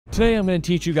Today I'm going to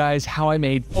teach you guys how I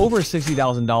made over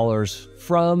 $60,000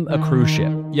 from a cruise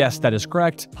ship. Yes, that is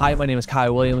correct. Hi, my name is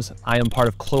Kyle Williams. I am part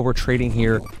of Clover Trading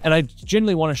here, and I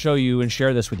genuinely want to show you and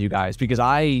share this with you guys because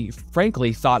I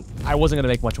frankly thought I wasn't going to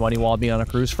make much money while being on a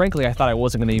cruise. Frankly, I thought I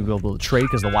wasn't going to be able to trade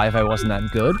because the Wi-Fi wasn't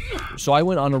that good. So I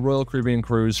went on a Royal Caribbean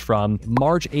cruise from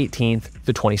March 18th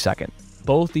to 22nd.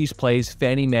 Both these plays,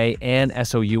 Fanny Mae and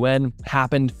SOUN,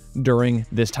 happened during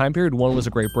this time period. One was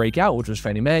a great breakout, which was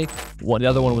Fannie Mae. The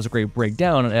other one was a great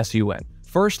breakdown on SUN.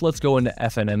 First, let's go into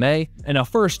FNMA. And now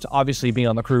first, obviously being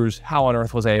on the cruise, how on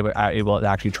earth was I able to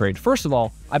actually trade? First of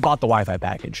all, I bought the Wi-Fi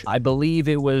package. I believe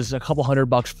it was a couple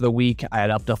 $100 for the week. I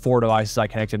had up to 4 devices. I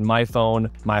connected my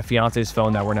phone, my fiance's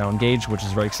phone that we're now engaged, which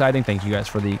is very exciting. Thank you guys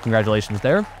for the congratulations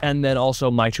there. And then also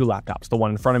my 2 laptops, the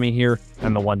one in front of me here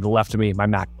and the one to the left of me, my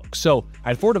MacBook. So I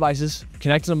had 4 devices,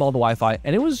 connected them all to Wi-Fi,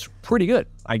 and it was pretty good.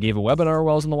 I gave a webinar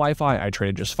while I was on the Wi-Fi. I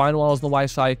traded just fine while I was on the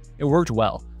Wi-Fi. It worked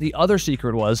well. The other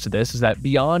secret to this is that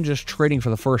beyond just trading for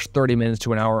the first 30 minutes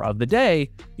to an hour of the day,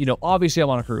 obviously I'm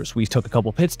on a cruise. We took a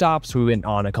couple pit stops. We went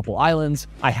on a couple islands.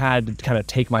 I had to kind of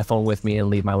take my phone with me and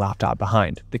leave my laptop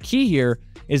behind. The key here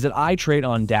is that I trade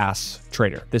on DAS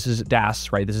Trader. This is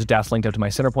DAS, right? This is DAS linked up to my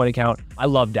Centerpoint account. I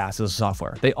love DAS as a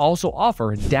software. They also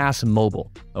offer DAS Mobile.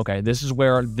 Okay, this is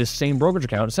where this same brokerage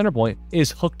account, Centerpoint,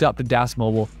 is hooked up to DAS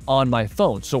Mobile on my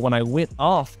phone. So when I went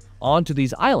off onto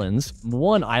these islands,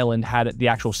 one island had the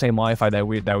actual same Wi-Fi that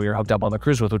we were hooked up on the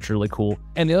cruise with, which is really cool.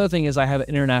 And the other thing is I have an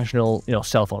international,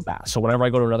 cell phone pass. So whenever I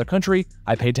go to another country,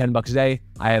 I pay $10 a day.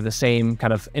 I have the same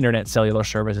kind of internet cellular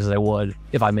service as I would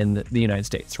if I'm in the United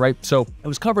States, right? So it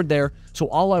was covered there. So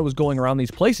all I was going around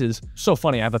these places, so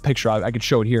funny, I have a picture, I could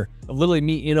show it here, of literally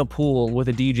me in a pool with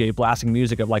a DJ blasting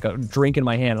music of like a drink in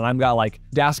my hand, and I've got like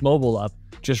DAS Mobile up,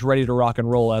 just ready to rock and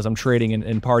roll as I'm trading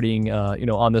and partying,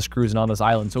 on this cruise and on this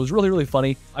island. So it was really, really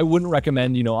funny. I wouldn't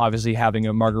recommend, obviously having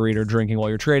a margarita or drinking while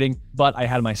you're trading, but I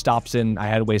had my stops in, I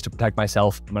had ways to protect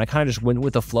myself, and I kind of just went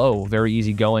with the flow, very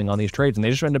easy going on these trades, and they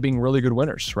just ended up being really good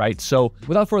winners, right? So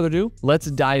without further ado, let's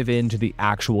dive into the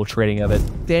actual trading of it.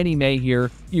 Fannie Mae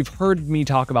here. You've heard me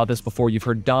talk about this before. You've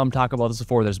heard Dom talk about this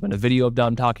before. There's been a video of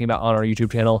Dom talking about on our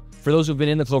YouTube channel. For those who've been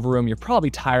in the Clover room, you're probably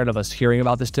tired of us hearing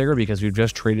about this ticker because we've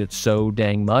just traded so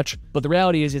dang much. But the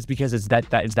reality is it's because it's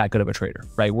that good of a trader,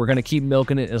 right? We're going to keep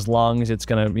milking it as long as it's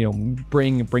going to,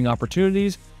 bring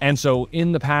opportunities. And so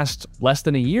in the past less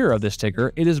than a year of this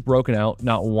ticker, it has broken out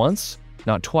not once,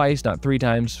 not twice, not 3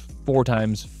 times, 4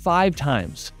 times, 5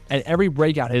 times. And every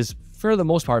breakout has, for the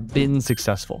most part, been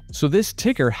successful. So this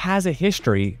ticker has a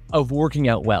history of working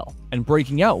out well and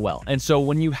breaking out well. And so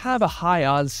when you have a high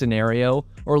odds scenario,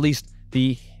 or at least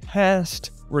the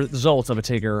past results of a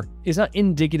ticker is not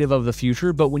indicative of the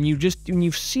future, but when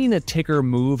you've seen a ticker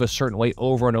move a certain way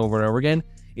over and over and over again,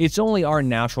 it's only our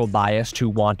natural bias to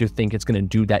want to think it's going to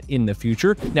do that in the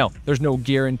future. Now, there's no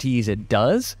guarantees it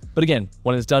does, but again,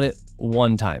 when it's done it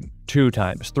 1 time, 2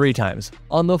 times, 3 times,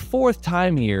 on the 4th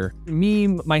time here, me,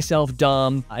 myself,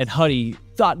 Dom, and Huddy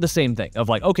thought the same thing of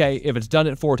like, okay, if it's done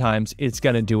it 4 times, it's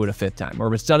going to do it a 5th time, or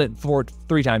if it's done it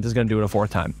 3 times, it's going to do it a 4th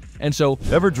time. And so,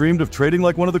 ever dreamed of trading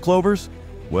like one of the Clovers?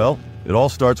 Well, it all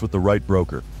starts with the right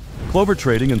broker. Clover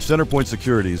Trading and Centerpoint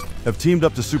Securities have teamed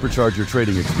up to supercharge your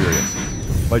trading experience.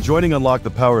 By joining Unlock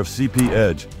the Power of CP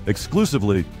Edge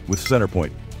exclusively with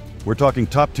Centerpoint. We're talking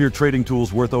top-tier trading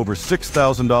tools worth over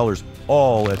 $6,000,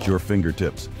 all at your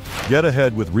fingertips. Get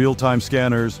ahead with real-time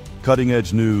scanners,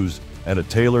 cutting-edge news, and a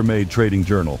tailor-made trading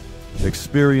journal.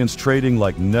 Experience trading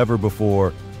like never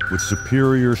before with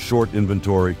superior short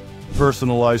inventory,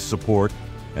 personalized support,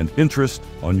 and interest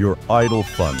on your idle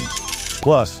funds.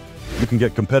 Plus, you can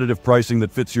get competitive pricing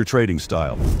that fits your trading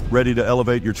style. Ready to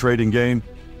elevate your trading game?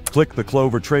 Click the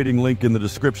Clover Trading link in the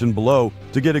description below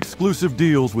to get exclusive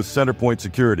deals with Centerpoint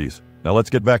Securities. Now let's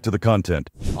get back to the content.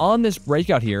 On this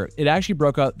breakout here, it actually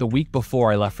broke out the week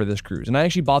before I left for this cruise, and I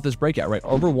actually bought this breakout right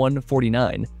over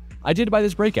 149. I did buy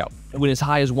this breakout. It went as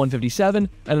high as 157,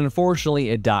 and unfortunately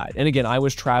it died. And again, I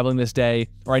was traveling this day,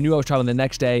 or I knew I was traveling the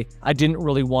next day. I didn't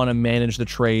really want to manage the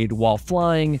trade while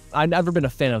flying. I've never been a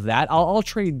fan of that. I'll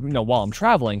trade, while I'm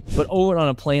traveling, but over on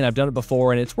a plane, I've done it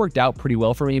before, and it's worked out pretty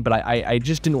well for me, but I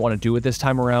just didn't want to do it this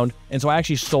time around. And so I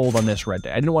actually sold on this red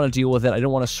day. I didn't want to deal with it. I didn't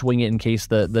want to swing it in case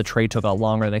the trade took out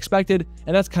longer than expected.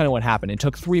 And that's kind of what happened. It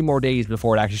took 3 more days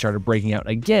before it actually started breaking out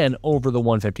again over the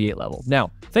 158 level. Now,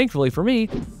 thankfully for me,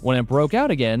 when it broke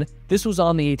out again, this was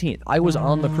on the 18th. I was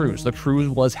on the cruise. The cruise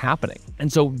was happening. And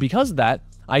so because of that,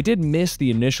 I did miss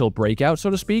the initial breakout, so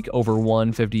to speak, over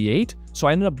 158. So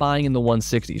I ended up buying in the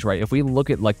 160s, right? If we look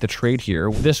at like the trade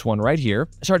here, this one right here,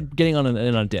 I started getting on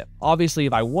a dip. Obviously,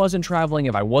 if I wasn't traveling,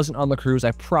 if I wasn't on the cruise,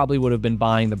 I probably would have been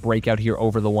buying the breakout here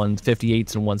over the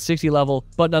 158s and 160 level.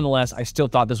 But nonetheless, I still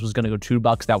thought this was going to go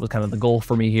 $2. That was kind of the goal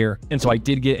for me here. And so I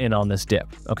did get in on this dip.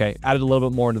 Okay, added a little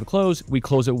bit more into the close. We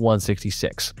close at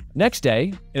 166. Next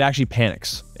day, it actually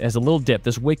panics. It has a little dip.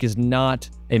 This wick is not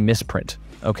a misprint.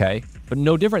 Okay, but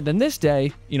no different than this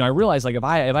day. You know, I realized like if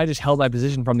I just held my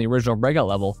position from the original breakout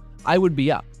level, I would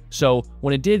be up. So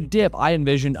when it did dip, I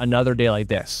envisioned another day like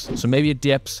this. So maybe it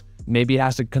dips, maybe it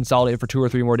has to consolidate for 2 or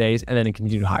 3 more days, and then it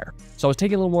continued higher. So I was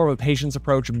taking a little more of a patience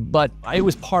approach, but it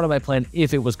was part of my plan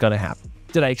if it was going to happen.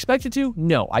 Did I expect it to?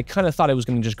 No, I kind of thought it was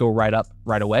going to just go right up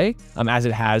right away, as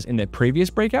it has in the previous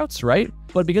breakouts, right?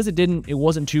 But because it didn't, it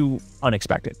wasn't too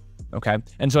unexpected. Okay,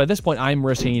 and so at this point, I'm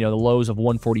risking, the lows of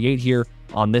 148 here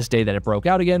on this day that it broke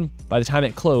out again. By the time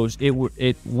it closed,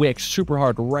 it wicked super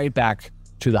hard right back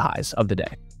to the highs of the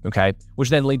day. Okay, which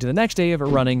then lead to the next day of it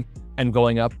running and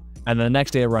going up, and then the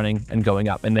next day of running and going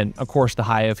up. And then, of course, the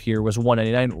high of here was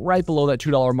 199, right below that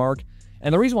 $2 mark.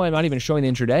 And the reason why I'm not even showing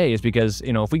the intraday is because,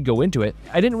 if we go into it,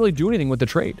 I didn't really do anything with the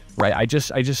trade, right? I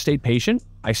just stayed patient.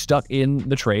 I stuck in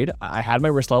the trade. I had my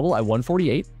risk level at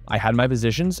 148. I had my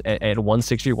positions at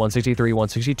 160, 163,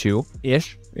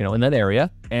 162-ish, in that area.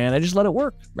 And I just let it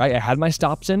work, right? I had my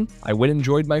stops in. I went and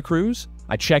enjoyed my cruise.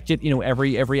 I checked it,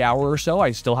 every hour or so. I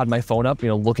still had my phone up,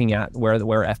 looking at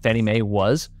where Fanny Mae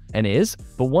was and is.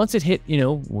 But once it hit, the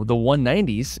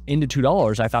 190s into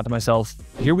 $2, I thought to myself,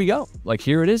 here we go. Like,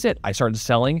 here it is it. I started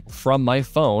selling from my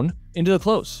phone into the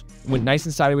close. Went nice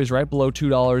and sideways right below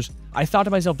 $2. I thought to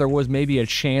myself there was maybe a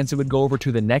chance it would go over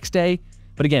to the next day.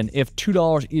 But again, if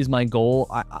 $2 is my goal,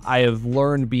 I have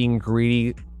learned being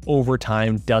greedy over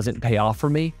time doesn't pay off for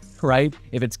me, right?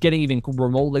 If it's getting even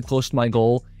remotely close to my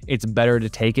goal, it's better to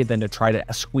take it than to try to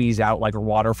squeeze out like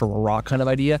water from a rock kind of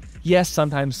idea. Yes,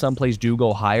 sometimes some plays do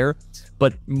go higher,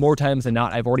 but more times than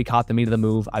not, I've already caught the meat of the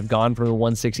move. I've gone from the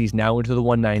 160s now into the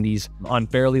 190s on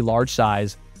fairly large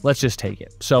size. Let's just take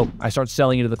it. So I start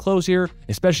selling into the close here,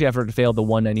 especially after it failed the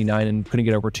 199 and couldn't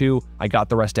get over 2. I got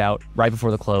the rest out right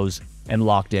before the close and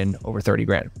locked in over 30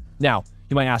 grand. Now,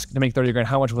 you might ask, to make 30 grand,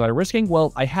 how much was I risking?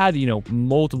 Well, I had,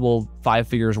 multiple 5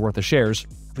 figures worth of shares.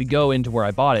 If we go into where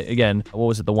I bought it, again, what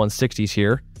was it, the 160s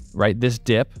here, right? This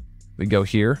dip, we go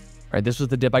here, right? This was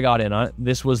the dip I got in on it.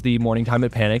 This was the morning time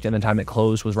it panicked, and the time it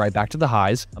closed was right back to the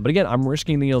highs. But again, I'm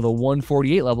risking the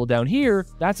 148 level down here.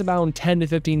 That's about 10 to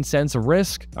 15 cents of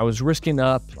risk. I was risking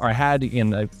up, or I had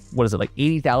what is it, like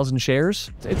 80,000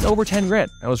 shares? It's over 10 grand.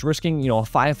 I was risking, a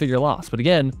 5-figure loss. But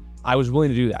again, I was willing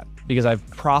to do that because I've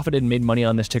profited and made money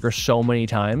on this ticker so many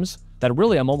times that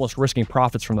really I'm almost risking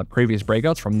profits from the previous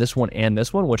breakouts from this one and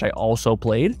this one, which I also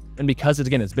played. And because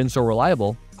it's been so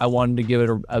reliable, I wanted to give it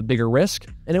a bigger risk,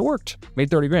 and it worked. Made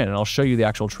 30 grand, and I'll show you the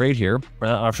actual trade here.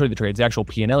 I'll show you the trades, the actual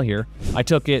P&L here. I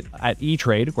took it at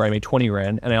E-Trade, where I made 20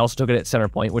 grand, and I also took it at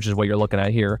Centerpoint, which is what you're looking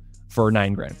at here, for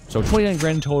 9 grand. So 29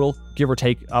 grand in total, give or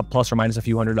take, up plus or minus a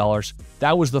few $100s.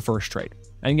 That was the first trade.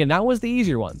 And again, that was the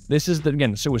easier one. This is so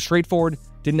it was straightforward.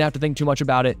 Didn't have to think too much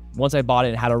about it. Once I bought it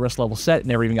and had a risk level set,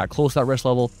 never even got close to that risk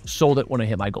level, sold it when I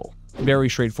hit my goal. Very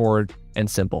straightforward and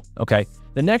simple, okay?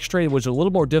 The next trade, which was a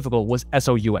little more difficult, was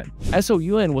SOUN.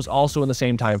 SOUN was also in the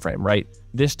same time frame, right?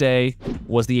 This day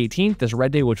was the 18th, this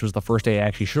red day, which was the first day I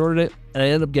actually shorted it, and I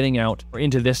ended up getting out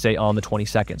into this day on the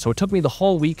 22nd. So it took me the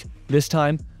whole week this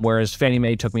time, whereas Fannie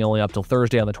Mae took me only up till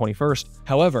Thursday on the 21st.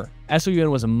 However, SOUN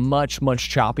was much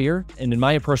choppier, and in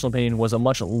my personal opinion, was a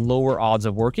much lower odds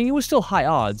of working. It was still high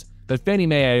odds, but Fannie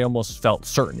Mae, I almost felt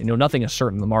certain. Nothing is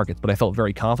certain in the markets, but I felt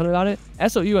very confident about it.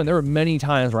 SOUN, there were many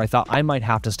times where I thought I might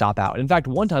have to stop out. In fact,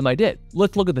 one time I did.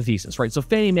 Let's look at the thesis, right? So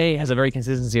Fannie Mae has a very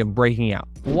consistency of breaking out.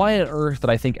 Why on earth did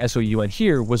I think SOUN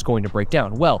here was going to break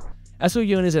down? Well,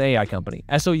 SOUN is an AI company.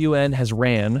 SOUN has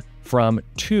ran from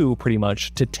 2 pretty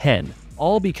much to 10,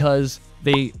 all because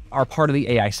they are part of the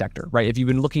AI sector, right? If you've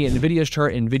been looking at NVIDIA's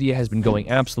chart, NVIDIA has been going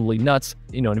absolutely nuts.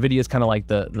 NVIDIA is kind of like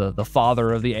the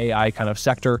father of the AI kind of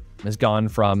sector. Has gone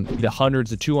from the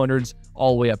hundreds to 200s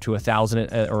all the way up to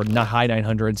 1,000 or not high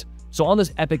 900s. So on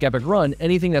this epic run,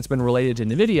 anything that's been related to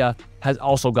NVIDIA has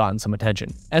also gotten some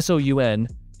attention. SOUN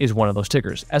is one of those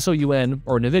tickers. SOUN,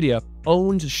 or NVIDIA,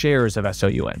 owns shares of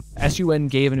SOUN. SOUN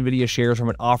gave NVIDIA shares from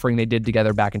an offering they did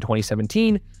together back in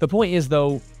 2017. The point is,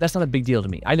 though, that's not a big deal to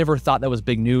me. I never thought that was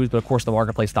big news, but of course the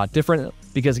marketplace thought different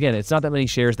because, again, it's not that many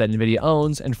shares that NVIDIA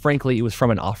owns, and frankly, it was from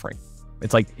an offering.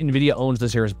 It's like NVIDIA owns the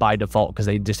shares by default because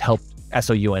they just helped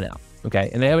SOUN out.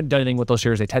 Okay, and they haven't done anything with those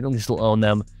shares. They technically still own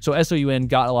them. So SOUN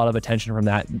got a lot of attention from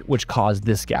that, which caused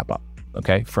this gap up.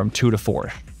 okay, from 2 to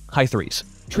 4, high threes.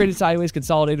 Traded sideways,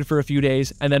 consolidated for a few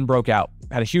days, and then broke out.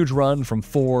 Had a huge run from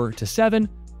 4 to 7,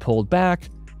 pulled back,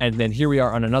 and then here we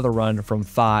are on another run from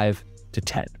 5 to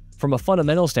 10. From a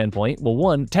fundamental standpoint, well,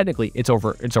 one, technically it's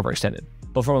overextended.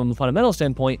 But from a fundamental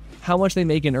standpoint, how much they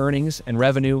make in earnings and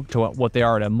revenue to what they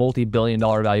are at a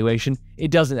multi-billion-dollar valuation,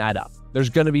 it doesn't add up. There's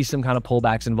going to be some kind of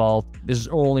pullbacks involved. This is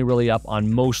only really up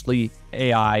on mostly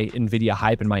AI, NVIDIA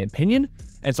hype, in my opinion.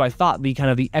 And so I thought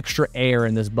the extra air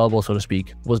in this bubble, so to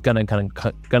speak, was gonna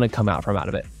come out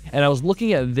of it. And I was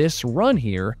looking at this run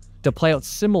here to play out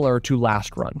similar to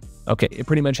last run. Okay, it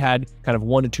pretty much had kind of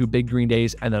 1 to 2 big green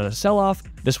days and then a sell-off.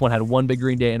 This one had 1 big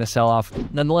green day and a sell-off.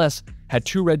 Nonetheless, had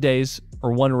 2 red days,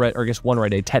 or one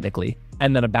red day technically,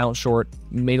 and then a bounce short,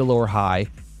 made a lower high,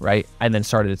 right? And then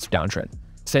started its downtrend.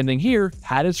 Same thing here,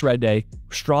 had its red day,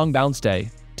 strong bounce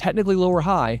day, technically lower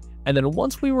high, and then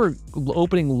once we were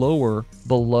opening lower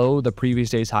below the previous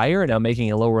day's higher and now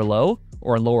making a lower low,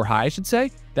 or a lower high, I should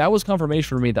say, that was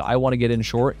confirmation for me that I want to get in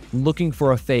short, looking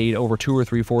for a fade over 2 or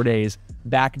 3, 4 days,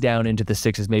 back down into the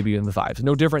 6s, maybe even the 5s.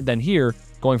 No different than here,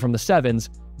 going from the 7s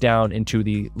down into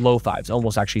the low 5s,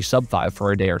 almost actually sub 5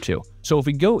 for a day or two. So if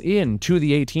we go into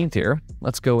the 18th here,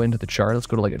 let's go into the chart. Let's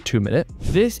go to like a 2-minute.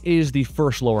 This is the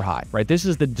first lower high, right? This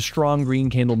is the strong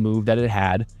green candle move that it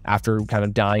had after kind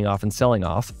of dying off and selling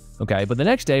off. Okay, but the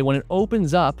next day when it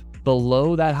opens up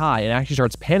below that high and actually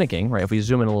starts panicking, right? If we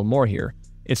zoom in a little more here,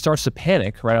 it starts to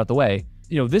panic right out the way.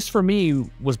 You know, this for me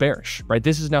was bearish, right?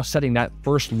 This is now setting that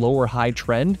first lower high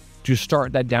trend to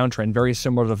start that downtrend, very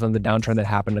similar to the downtrend that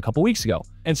happened a couple weeks ago.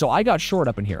 And so I got short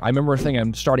up in here. I remember thinking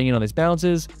I'm starting in on these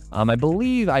bounces. I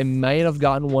believe I might have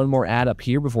gotten one more ad up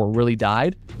here before it really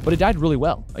died, but it died really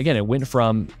well. Again, it went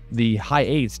from the high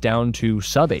 8s down to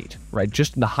sub 8, right?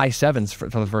 Just in the high 7s for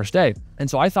the first day. And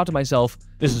so I thought to myself,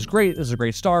 this is great. This is a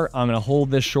great start. I'm going to hold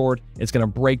this short. It's going to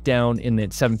break down in the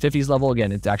 750s level.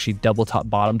 Again, it's actually double top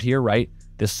bottomed here, right?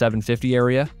 This 750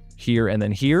 area here and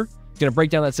then here. Going to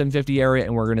break down that 750 area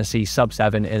and we're going to see sub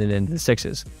 7 and then into the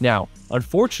 6s. Now,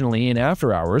 unfortunately, in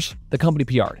after hours, the company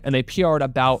PR'd and they PR'd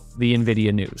about the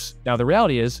NVIDIA news. Now, the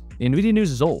reality is the NVIDIA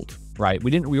news is old, right?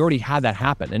 We already had that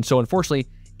happen. And so unfortunately,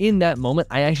 in that moment,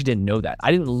 I actually didn't know that. I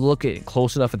didn't look at it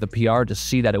close enough at the PR to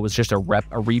see that it was just a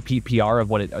repeat PR of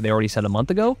what they already said a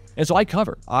month ago. And so I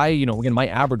covered. Again, my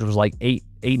average was like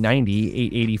 890,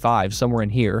 885, somewhere in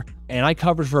here. And I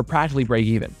covered for a practically break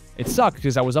even. It sucked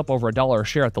because I was up over $1 a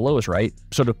share at the lowest, right?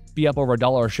 So to be up over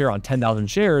 $1 a share on 10,000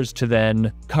 shares to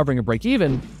then covering a break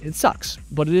even, it sucks,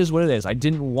 but it is what it is. I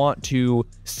didn't want to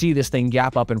see this thing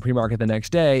gap up in pre-market the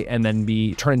next day and then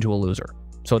be turned into a loser.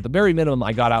 So at the very minimum,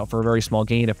 I got out for a very small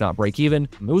gain, if not break even.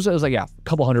 It was like, yeah, a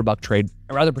couple $100 trade.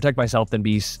 I'd rather protect myself than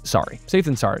be safe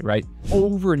than sorry, right?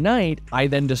 Overnight, I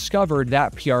then discovered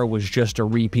that PR was just a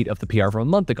repeat of the PR from a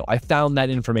month ago. I found that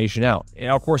information out.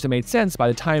 And of course, it made sense. By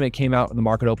the time it came out and the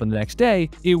market opened the next day,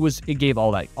 it gave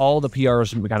all the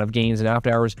PRs kind of gains and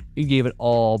after hours, it gave it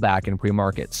all back in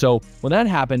pre-market. So when that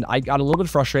happened, I got a little bit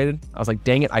frustrated. I was like,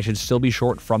 dang it, I should still be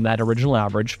short from that original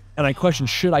average. And I questioned,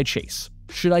 should I chase?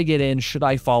 Should I get in? Should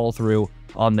I follow through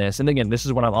on this? And again, this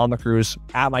is when I'm on the cruise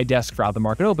at my desk throughout the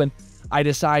market open. I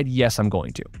decide, yes, I'm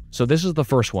going to. So this is the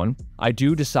first one. I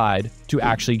do decide to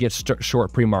actually get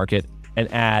short pre-market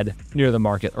and add near the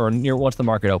market or near once the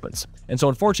market opens. And so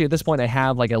unfortunately, at this point, I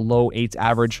have like a low 8s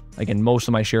average. Again, most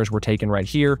of my shares were taken right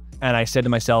here. And I said to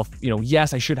myself,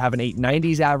 yes, I should have an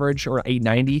 890s average or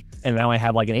 890. And now I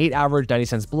have like an 8 average, 90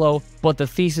 cents below, but the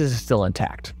thesis is still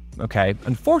intact. Okay.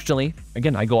 Unfortunately,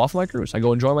 again, I go off my cruise. I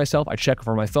go enjoy myself. I check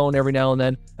for my phone every now and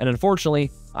then. And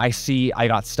unfortunately, I see I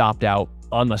got stopped out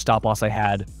on the stop loss I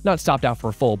had, not stopped out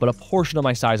for full, but a portion of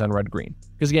my size on red green.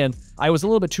 Because again, I was a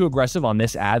little bit too aggressive on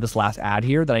this last ad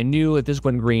here, that I knew if this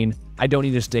went green, I don't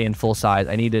need to stay in full size.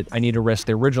 I need to risk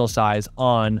the original size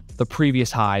on the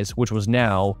previous highs, which was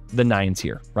now the 9s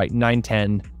here, right?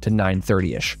 910 to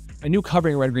 930-ish. I knew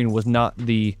covering red green was not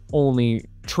the only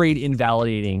trade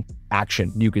invalidating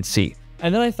action you could see.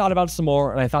 And then I thought about it some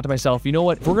more and I thought to myself, you know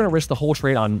what? If we're going to risk the whole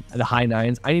trade on the high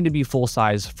 9s, I need to be full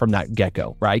size from that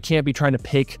get-go, right? I can't be trying to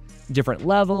pick different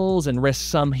levels and risk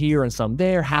some here and some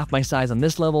there, half my size on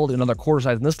this level, another quarter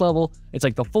size on this level. It's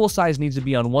like the full size needs to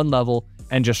be on one level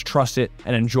and just trust it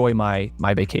and enjoy my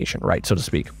vacation, right? So to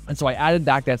speak. And so I added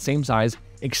back that same size,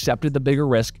 accepted the bigger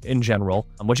risk in general,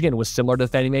 which again was similar to the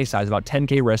Fanny Mae size, about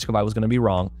 10K risk if I was going to be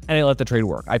wrong, and I let the trade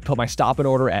work. I put my stop in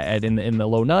order in the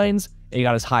low 9s. It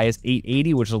got as high as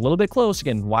 880, which is a little bit close.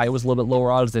 Again, why it was a little bit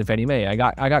lower odds than Fanny Mae. I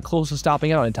got close to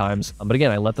stopping out at times, but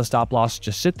again, I let the stop loss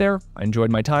just sit there. I enjoyed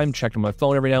my time, checked on my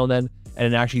phone every now and then,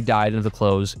 and it actually died into the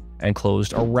close and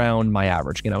closed around my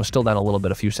average. Again, I was still down a little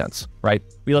bit, a few cents, right?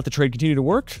 We let the trade continue to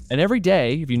work, and every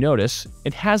day, if you notice,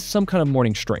 it has some kind of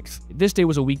morning strength. This day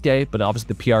was a weekday, but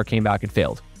obviously the PR came back and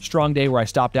failed. Strong day where I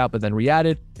stopped out, but then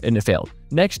re-added, and it failed.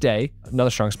 Next day, another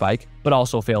strong spike, but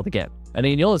also failed again. And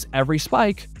then you notice every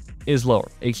spike is lower.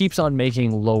 It keeps on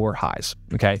making lower highs,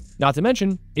 okay? Not to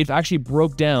mention, it actually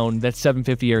broke down that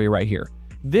 750 area right here.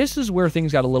 This is where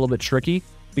things got a little bit tricky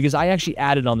because I actually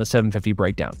added on the 750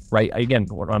 breakdown, right? Again,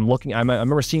 when I'm looking, I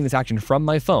remember seeing this action from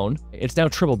my phone. It's now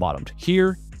triple bottomed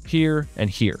here, here, and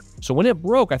here. So when it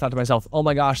broke, I thought to myself, oh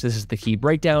my gosh, this is the key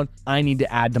breakdown. I need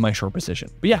to add to my short position.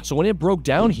 But yeah, so when it broke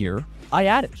down here, I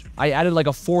added like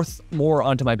a fourth more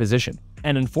onto my position.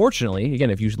 And unfortunately, again,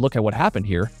 if you look at what happened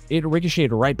here, it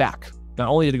ricocheted right back. Not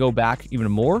only did it go back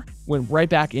even more, went right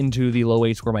back into the low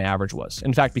 8s where my average was.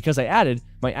 In fact, because I added,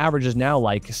 my average is now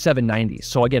like 790.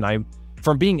 So again,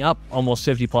 from being up almost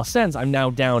 50 plus cents, I'm now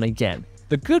down again.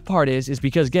 The good part is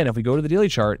because again, if we go to the daily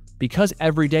chart, because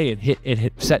every day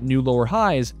it set new lower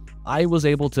highs, I was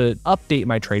able to update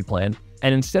my trade plan.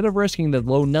 And instead of risking the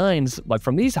low 9s, like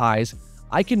from these highs,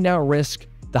 I can now risk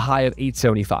the high of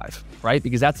 875, right?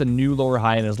 Because that's a new lower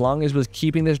high. And as long as it was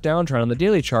keeping this downtrend on the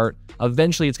daily chart,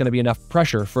 eventually it's going to be enough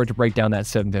pressure for it to break down that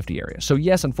 750 area. So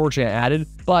yes, unfortunately I added,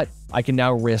 but I can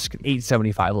now risk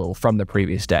 875 a little from the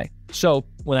previous day. So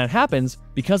when that happens,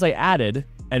 because I added,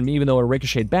 and even though it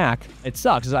ricocheted back, it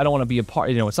sucks because I don't want to be a part,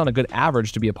 it's not a good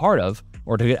average to be a part of,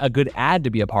 or to get a good ad to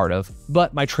be a part of,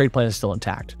 but my trade plan is still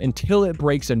intact. Until it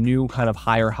breaks a new kind of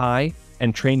higher high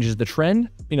and changes the trend,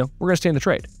 we're going to stay in the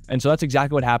trade. And so that's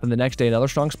exactly what happened. The next day, another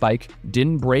strong spike,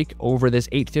 didn't break over this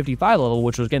 855 level,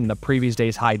 which was again the previous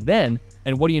day's high then.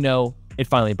 And what do you know? It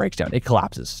finally breaks down. It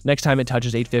collapses. Next time it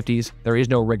touches 850s, there is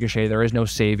no ricochet. There is no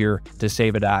savior to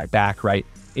save it back, right?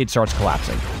 It starts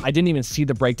collapsing. I didn't even see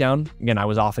the breakdown. Again, I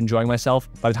was off enjoying myself.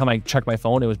 By the time I checked my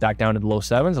phone, it was back down to the low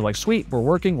 7s. I'm like, sweet, we're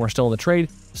working. We're still in the trade.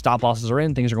 Stop losses are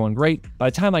in. Things are going great. By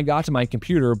the time I got to my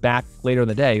computer back later in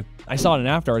the day, I saw it in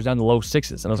after hours down to low 6s.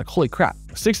 And I was like, holy crap,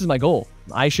 6 is my goal.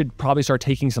 I should probably start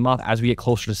taking some off as we get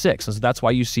closer to 6. And so that's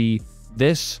why you see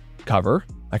this cover.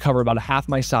 I cover about a half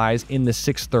my size in the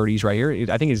 630s right here.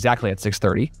 I think exactly at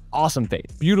 630. Awesome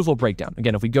fade. Beautiful breakdown.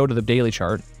 Again, if we go to the daily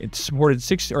chart, it supported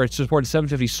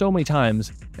 750 so many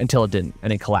times until it didn't,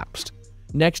 and it collapsed.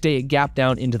 Next day, it gapped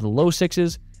down into the low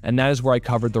 6s, and that is where I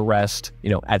covered the rest,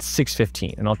 at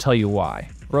 615. And I'll tell you why.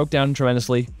 Broke down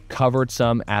tremendously, covered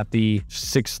some at the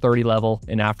 630 level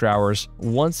in after hours.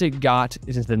 Once it got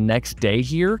into the next day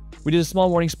here, we did a small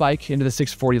morning spike into the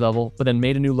 640 level, but then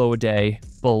made a new low a day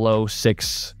below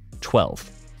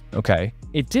 612. Okay.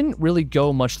 It didn't really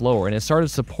go much lower, and it started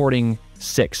supporting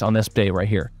 6 on this day right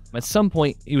here. At some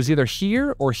point, it was either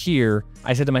here or here.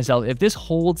 I said to myself, if this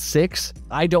holds 6,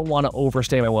 I don't want to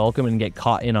overstay my welcome and get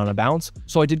caught in on a bounce.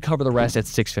 So I did cover the rest at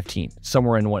 615,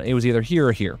 somewhere in one. It was either here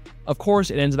or here. Of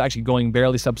course, it ends up actually going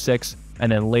barely sub 6,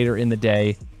 and then later in the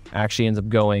day, actually ends up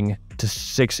going to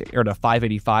 6 or to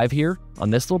 585 here on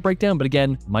this little breakdown. But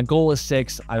again, my goal is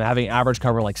 6. I'm having average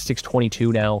cover like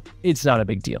 622 now. It's not a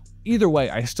big deal. Either way,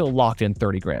 I still locked in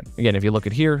 30 grand. Again, if you look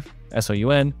at here,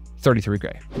 SOUN, 33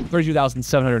 gray,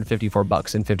 32,754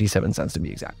 bucks and 57 cents to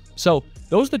be exact. So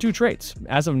those are the two trades.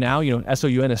 As of now,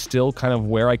 SOUN is still kind of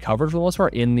where I covered for the most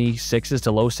part in the 6s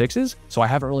to low 6s. So I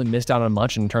haven't really missed out on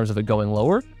much in terms of it going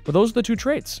lower, but those are the two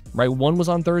trades, right? One was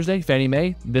on Thursday, Fanny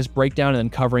Mae, this breakdown, and then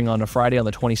covering on a Friday on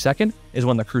the 22nd is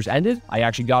when the cruise ended. I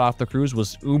actually got off the cruise,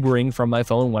 was Ubering from my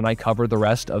phone when I covered the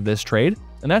rest of this trade.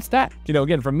 And that's that.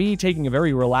 Again, for me taking a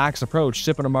very relaxed approach,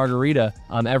 sipping a margarita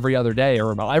every other day,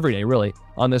 or every day really,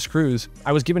 on this cruise,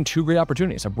 I was given two great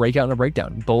opportunities, a breakout and a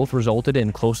breakdown. Both resulted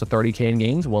in close to 30K in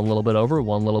gains, one a little bit over,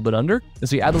 one a little bit under. And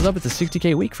so you add those up, it's a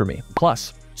 60K week for me,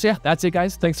 plus. So yeah, that's it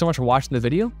guys. Thanks so much for watching the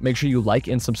video. Make sure you like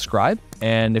and subscribe.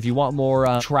 And if you want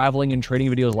more traveling and trading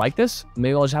videos like this,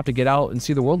 maybe I'll just have to get out and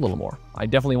see the world a little more. I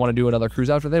definitely want to do another cruise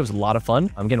after that. It was a lot of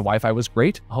fun. Again, Wi-Fi was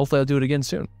great. Hopefully I'll do it again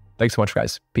soon. Thanks so much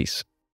guys. Peace.